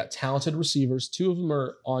 And then we got talented receivers. 2 of them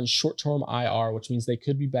are on short-term IR, which means they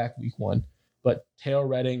could be back week 1. But Taylor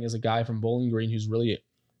Redding is a guy from Bowling Green who's really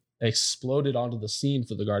exploded onto the scene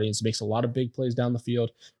for the Guardians. Makes a lot of big plays down the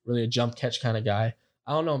field. Really a jump catch kind of guy.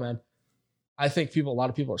 I don't know, man. I think a lot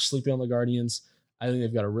of people are sleeping on the Guardians. I think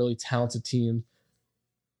they've got a really talented team.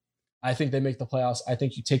 I think they make the playoffs. I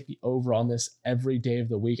think you take the over on this every day of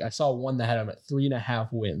the week. I saw one that had them at 3.5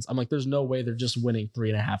 wins. I'm like, there's no way they're just winning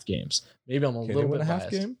 3.5 games. Maybe I'm a little bit biased. Can you win a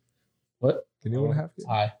half game? What? Can you win a half game?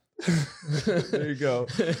 Hi. There you go.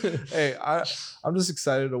 Hey, I'm just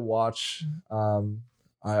excited to watch.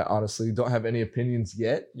 I honestly don't have any opinions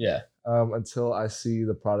yet. Yeah. Until I see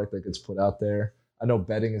the product that gets put out there. I know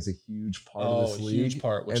betting is a huge part of this league. Huge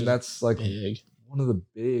part, and that's like big. One of the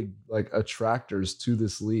big attractors to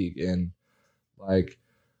this league, and like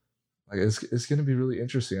it's going to be really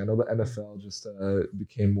interesting. I know the NFL just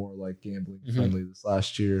became more like gambling friendly this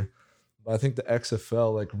last year, but I think the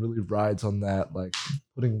XFL really rides on that,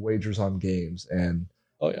 putting wagers on games and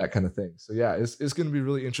that kind of thing. So yeah, it's going to be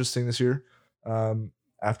really interesting this year.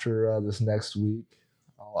 After this next week,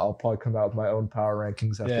 I'll probably come out with my own power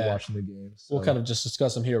rankings after watching the games. So. We'll kind of just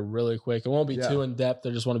discuss them here really quick. It won't be too in depth. I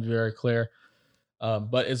just want to be very clear.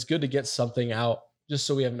 But it's good to get something out just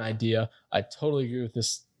so we have an idea. I totally agree with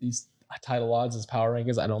these title odds as power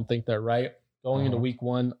rankings. I don't think they're right. Going into week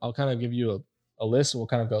 1, I'll kind of give you a list, and we'll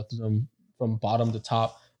kind of go through them from bottom to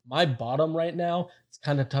top. My bottom right now, it's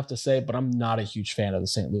kind of tough to say, but I'm not a huge fan of the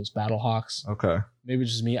St. Louis Battlehawks. Okay. Maybe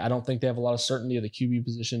just me. I don't think they have a lot of certainty of the QB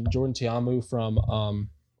position. Jordan Ta'amu from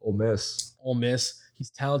Ole Miss. He's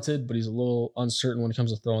talented, but he's a little uncertain when it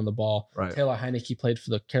comes to throwing the ball. Right. Taylor Heineke played for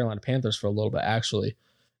the Carolina Panthers for a little bit, actually.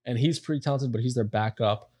 And he's pretty talented, but he's their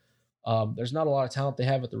backup. There's not a lot of talent they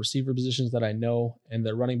have at the receiver positions that I know. And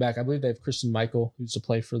the running back, I believe they have Christian Michael, who used to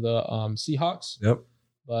play for the Seahawks. Yep.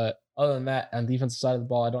 But other than that, on the defensive side of the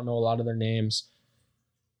ball, I don't know a lot of their names.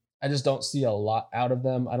 I just don't see a lot out of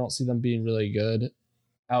them. I don't see them being really good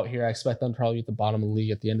out here. I expect them to probably at the bottom of the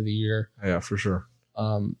league at the end of the year. Yeah, for sure.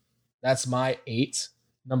 That's my 8.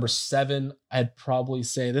 Number 7, I'd probably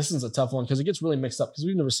say this is a tough one because it gets really mixed up because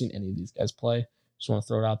we've never seen any of these guys play. Just want to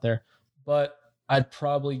throw it out there. But I'd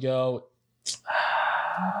probably go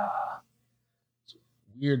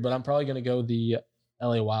weird, but I'm probably going to go the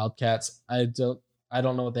LA Wildcats. I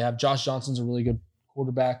don't know what they have. Josh Johnson's a really good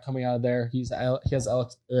quarterback coming out of there. He has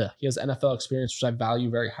NFL experience, which I value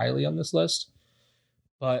very highly on this list.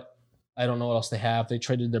 But I don't know what else they have. They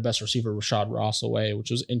traded their best receiver, Rashad Ross, away,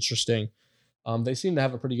 which was interesting. They seem to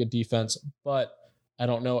have a pretty good defense, but I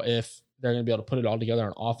don't know if they're going to be able to put it all together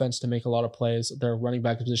on offense to make a lot of plays. Their running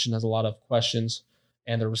back position has a lot of questions,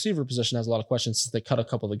 and their receiver position has a lot of questions since they cut a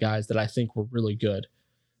couple of the guys that I think were really good,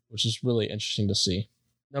 which is really interesting to see.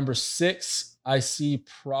 Number 6, I see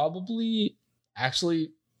probably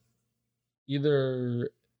actually either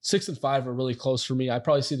 6 and 5 are really close for me. I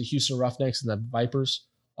probably see the Houston Roughnecks and the Vipers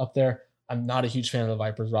up there. I'm not a huge fan of the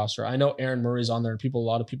Vipers roster. I know Aaron Murray's on there, and a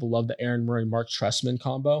lot of people love the Aaron Murray Mark Trestman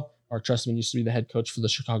combo. Mark Trestman used to be the head coach for the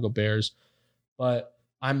Chicago Bears, but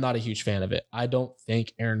I'm not a huge fan of it. I don't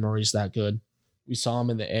think Aaron Murray's that good. We saw him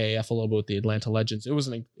in the AAF a little bit with the Atlanta Legends. It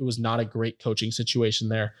was not a great coaching situation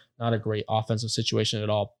there, not a great offensive situation at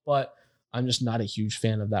all. But I'm just not a huge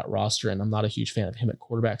fan of that roster, and I'm not a huge fan of him at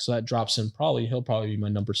quarterback. So that drops him he'll probably be my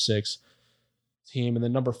number 6 team, and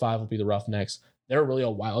then number 5 will be the Roughnecks. They're really a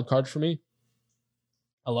wild card for me.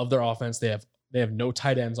 I love their offense. They have no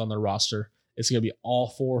tight ends on their roster. It's going to be all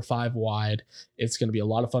 4 or 5 wide. It's going to be a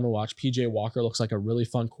lot of fun to watch. PJ Walker looks like a really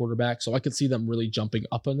fun quarterback, so I could see them really jumping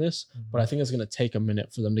up on this, but I think it's going to take a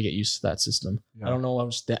minute for them to get used to that system. Yeah. I don't know how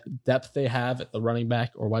much depth they have at the running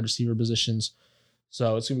back or wide receiver positions,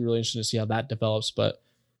 so it's going to be really interesting to see how that develops, but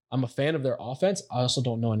I'm a fan of their offense. I also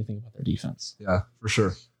don't know anything about their defense. Yeah, for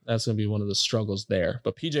sure. That's going to be one of the struggles there.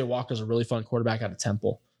 But PJ Walker's a really fun quarterback out of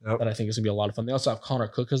Temple that I think is going to be a lot of fun. They also have Connor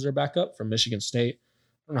Cook as their backup from Michigan State.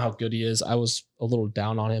 I don't know how good he is. I was a little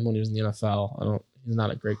down on him when he was in the NFL. He's not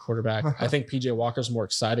a great quarterback. I think PJ Walker's more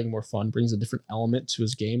exciting, more fun, brings a different element to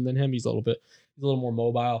his game than him. He's a little more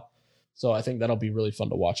mobile. So I think that'll be really fun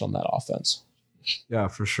to watch on that offense. Yeah,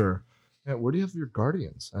 for sure. Yeah, where do you have your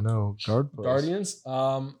Guardians? I know Guardians.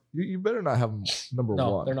 You better not have them number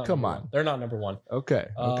 1. They're not. Come on, they're not number 1. Okay.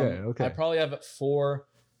 I probably have it 4.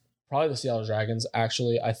 Probably the Seattle Dragons.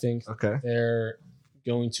 Actually, I think they're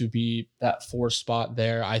going to be that 4 spot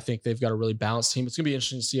there. I think they've got a really balanced team. It's gonna be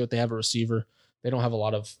interesting to see what they have a receiver. They don't have a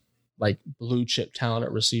lot of like blue chip talent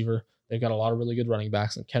at receiver. They've got a lot of really good running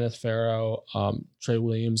backs, and Kenneth Farrow, Trey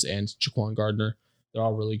Williams, and Jaquan Gardner. They're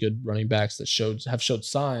all really good running backs that have showed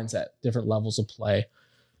signs at different levels of play.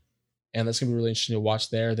 And that's going to be really interesting to watch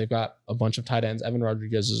there. They've got a bunch of tight ends. Evan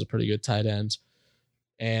Rodriguez is a pretty good tight end.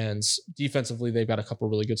 And defensively, they've got a couple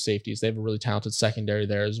of really good safeties. They have a really talented secondary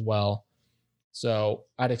there as well. So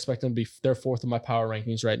I'd expect them to be, they're 4th in my power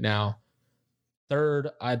rankings right now.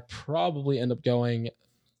 3rd, I'd probably end up going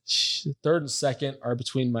 3rd and 2nd are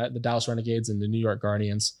between the Dallas Renegades and the New York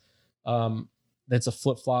Guardians. That's a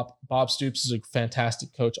flip-flop. Bob Stoops is a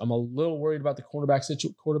fantastic coach. I'm a little worried about the quarterback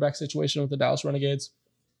situation with the Dallas Renegades.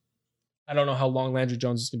 I don't know how long Landry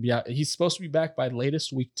Jones is going to be out. He's supposed to be back by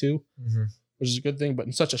latest week 2, which is a good thing. But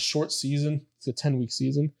in such a short season, it's a 10-week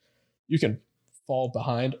season, you can fall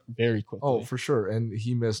behind very quickly. Oh, for sure. And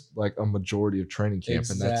he missed like a majority of training camp.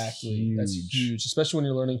 Exactly. And that's huge. That's huge, especially when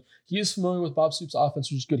you're learning. He is familiar with Bob Stoops'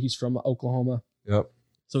 offense, which is good. He's from Oklahoma. Yep.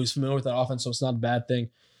 So he's familiar with that offense, so it's not a bad thing.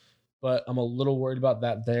 But I'm a little worried about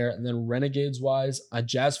that there. And then Renegades-wise,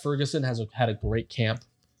 Jazz Ferguson had a great camp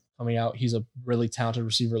coming out. He's a really talented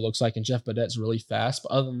receiver, it looks like, and Jeff Badette's really fast.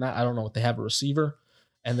 But other than that, I don't know what they have a receiver.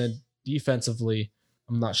 And then defensively,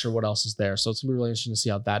 I'm not sure what else is there. So it's going to be really interesting to see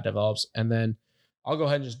how that develops. And then I'll go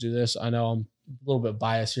ahead and just do this. I know I'm a little bit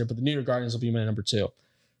biased here, but the New York Guardians will be my number 2.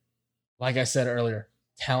 Like I said earlier,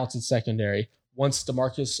 talented secondary. Once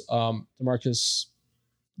DeMarcus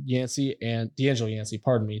Yancey and D'Angelo Yancey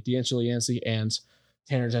and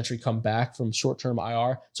Tanner Gentry come back from short-term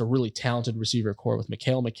IR. It's a really talented receiver core with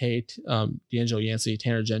Mikhail McKay, D'Angelo Yancey,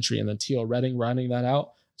 Tanner Gentry, and then T.O. Redding rounding that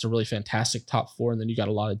out. It's a really fantastic top 4, and then you got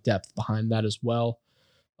a lot of depth behind that as well.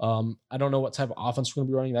 I don't know what type of offense we're going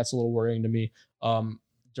to be running. That's a little worrying to me.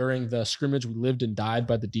 During the scrimmage, we lived and died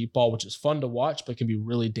by the deep ball, which is fun to watch, but can be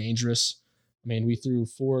really dangerous. I mean, we threw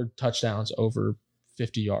 4 touchdowns over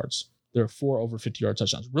 50 yards. There are 4 over 50-yard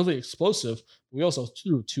touchdowns. Really explosive. We also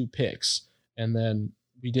threw 2 picks, and then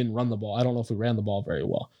we didn't run the ball. I don't know if we ran the ball very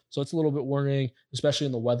well. So it's a little bit worrying, especially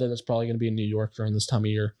in the weather that's probably going to be in New York during this time of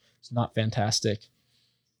year. It's not fantastic.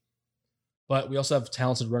 But we also have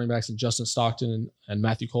talented running backs in Justin Stockton and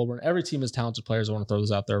Matthew Colburn. Every team has talented players. I want to throw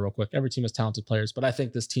this out there real quick. Every team has talented players, but I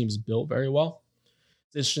think this team's built very well.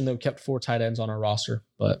 It's interesting that we kept 4 tight ends on our roster,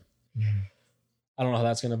 but I don't know how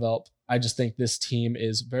that's going to develop. I just think this team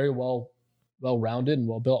is very well-rounded and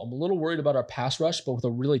well-built. I'm a little worried about our pass rush, but with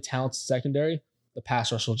a really talented secondary, the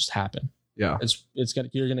pass rush will just happen. Yeah.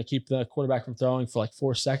 You're going to keep the quarterback from throwing for like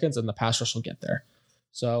 4 seconds, and the pass rush will get there.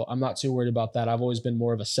 So I'm not too worried about that. I've always been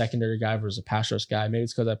more of a secondary guy versus a pass rush guy. Maybe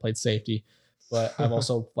it's because I played safety, but I've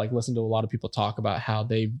also listened to a lot of people talk about how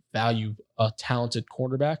they value a talented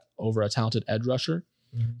quarterback over a talented edge rusher.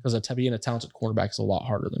 Because being a talented cornerback is a lot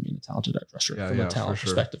harder than being a talented edge rusher from a talent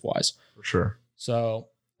perspective wise. For sure. So,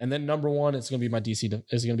 and then number 1, it's going to be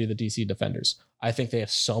the DC Defenders. I think they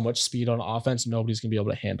have so much speed on offense, nobody's going to be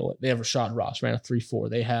able to handle it. They have Rashad Ross, ran a 3.4.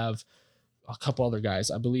 They have a couple other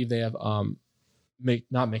guys. I believe they have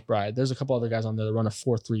not McBride. There's a couple other guys on there that run a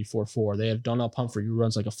 4.3, 4.4. They have Donnell Pumphrey, who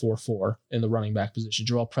runs like a 4.4 in the running back position.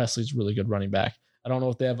 Jarrell Presley's a really good running back. I don't know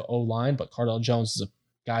if they have O-line, but Cardell Jones is a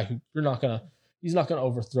guy who he's not gonna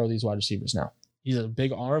overthrow these wide receivers now. He's a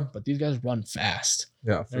big arm, but these guys run fast.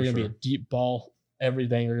 Yeah, They're gonna be a deep ball,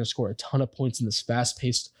 everything. They're gonna score a ton of points in this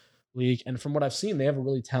fast-paced league. And from what I've seen, they have a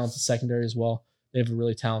really talented secondary as well. They have a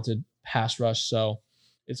really talented pass rush. So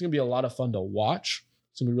it's gonna be a lot of fun to watch.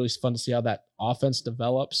 It's going to be really fun to see how that offense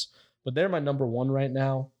develops. But they're my number one right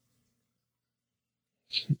now.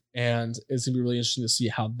 And it's going to be really interesting to see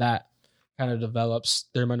how that kind of develops.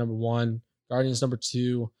 They're my number one. Guardians number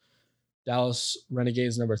 2. Dallas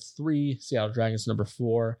Renegades number 3. Seattle Dragons number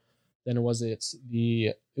 4. Then it was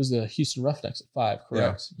the Houston Roughnecks at 5,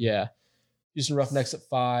 correct? Yeah. Houston Roughnecks at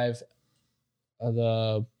 5.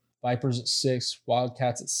 The Vipers at 6.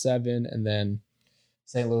 Wildcats at 7. And then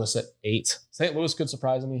St. Louis at 8. St. Louis could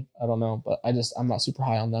surprise me. I don't know, but I'm not super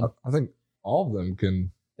high on them. I think all of them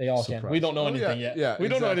can. They all surprise. Can. We don't know anything yet. Yeah, we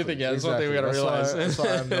don't know anything yet. That's one thing we got to realize. That's why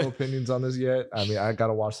I have no opinions on this yet. I mean, I got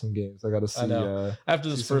to watch some games. I got to see. After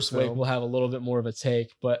this first week, we'll have a little bit more of a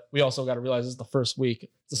take, but we also got to realize this is the first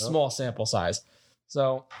week. It's a small sample size.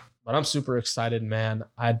 So, but I'm super excited, man.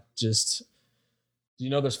 Do you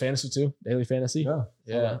know there's fantasy too? Daily fantasy?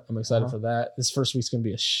 Yeah. I'm excited for that. This first week's going to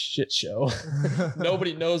be a shit show.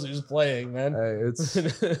 Nobody knows who's playing, man. Hey,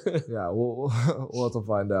 we'll have to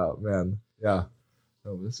find out, man. Yeah.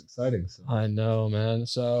 No, it's exciting. So. I know, man.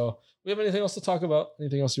 So, we have anything else to talk about?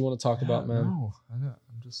 Anything else you want to talk about, man? No, I'm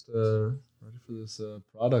just ready for this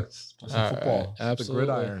product. Football. Right, absolutely.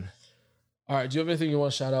 The gridiron. All right. Do you have anything you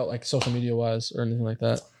want to shout out, like social media wise or anything like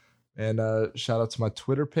that? And shout out to my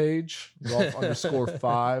Twitter page,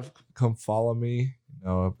 Rolf_5. Come follow me.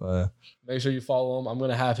 Make sure you follow him. I'm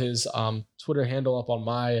gonna have his Twitter handle up on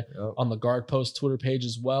on the Guard Post Twitter page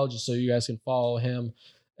as well, just so you guys can follow him.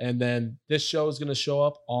 And then this show is gonna show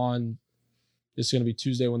up on. It's gonna be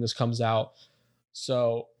Tuesday when this comes out.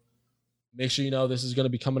 So make sure you know this is gonna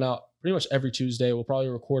be coming out pretty much every Tuesday. We'll probably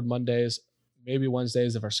record Mondays, maybe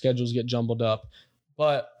Wednesdays if our schedules get jumbled up,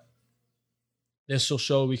 but. This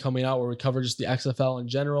show will be coming out where we cover just the XFL in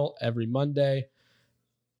general every Monday.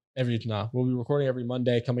 We'll be recording every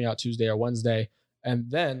Monday, coming out Tuesday or Wednesday.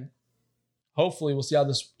 And then hopefully we'll see how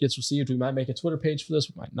this gets received. We might make a Twitter page for this.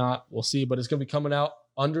 We might not. We'll see. But it's going to be coming out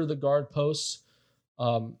under the Guard Posts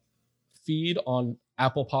feed on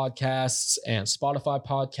Apple Podcasts and Spotify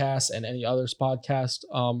Podcasts and any other podcast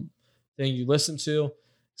thing you listen to.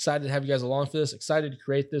 Excited to have you guys along for this. Excited to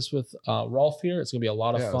create this with Rolf here. It's going to be a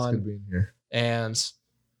lot of fun. It's good being here. And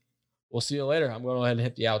we'll see you later. I'm going to go ahead and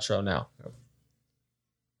hit the outro now. Yep.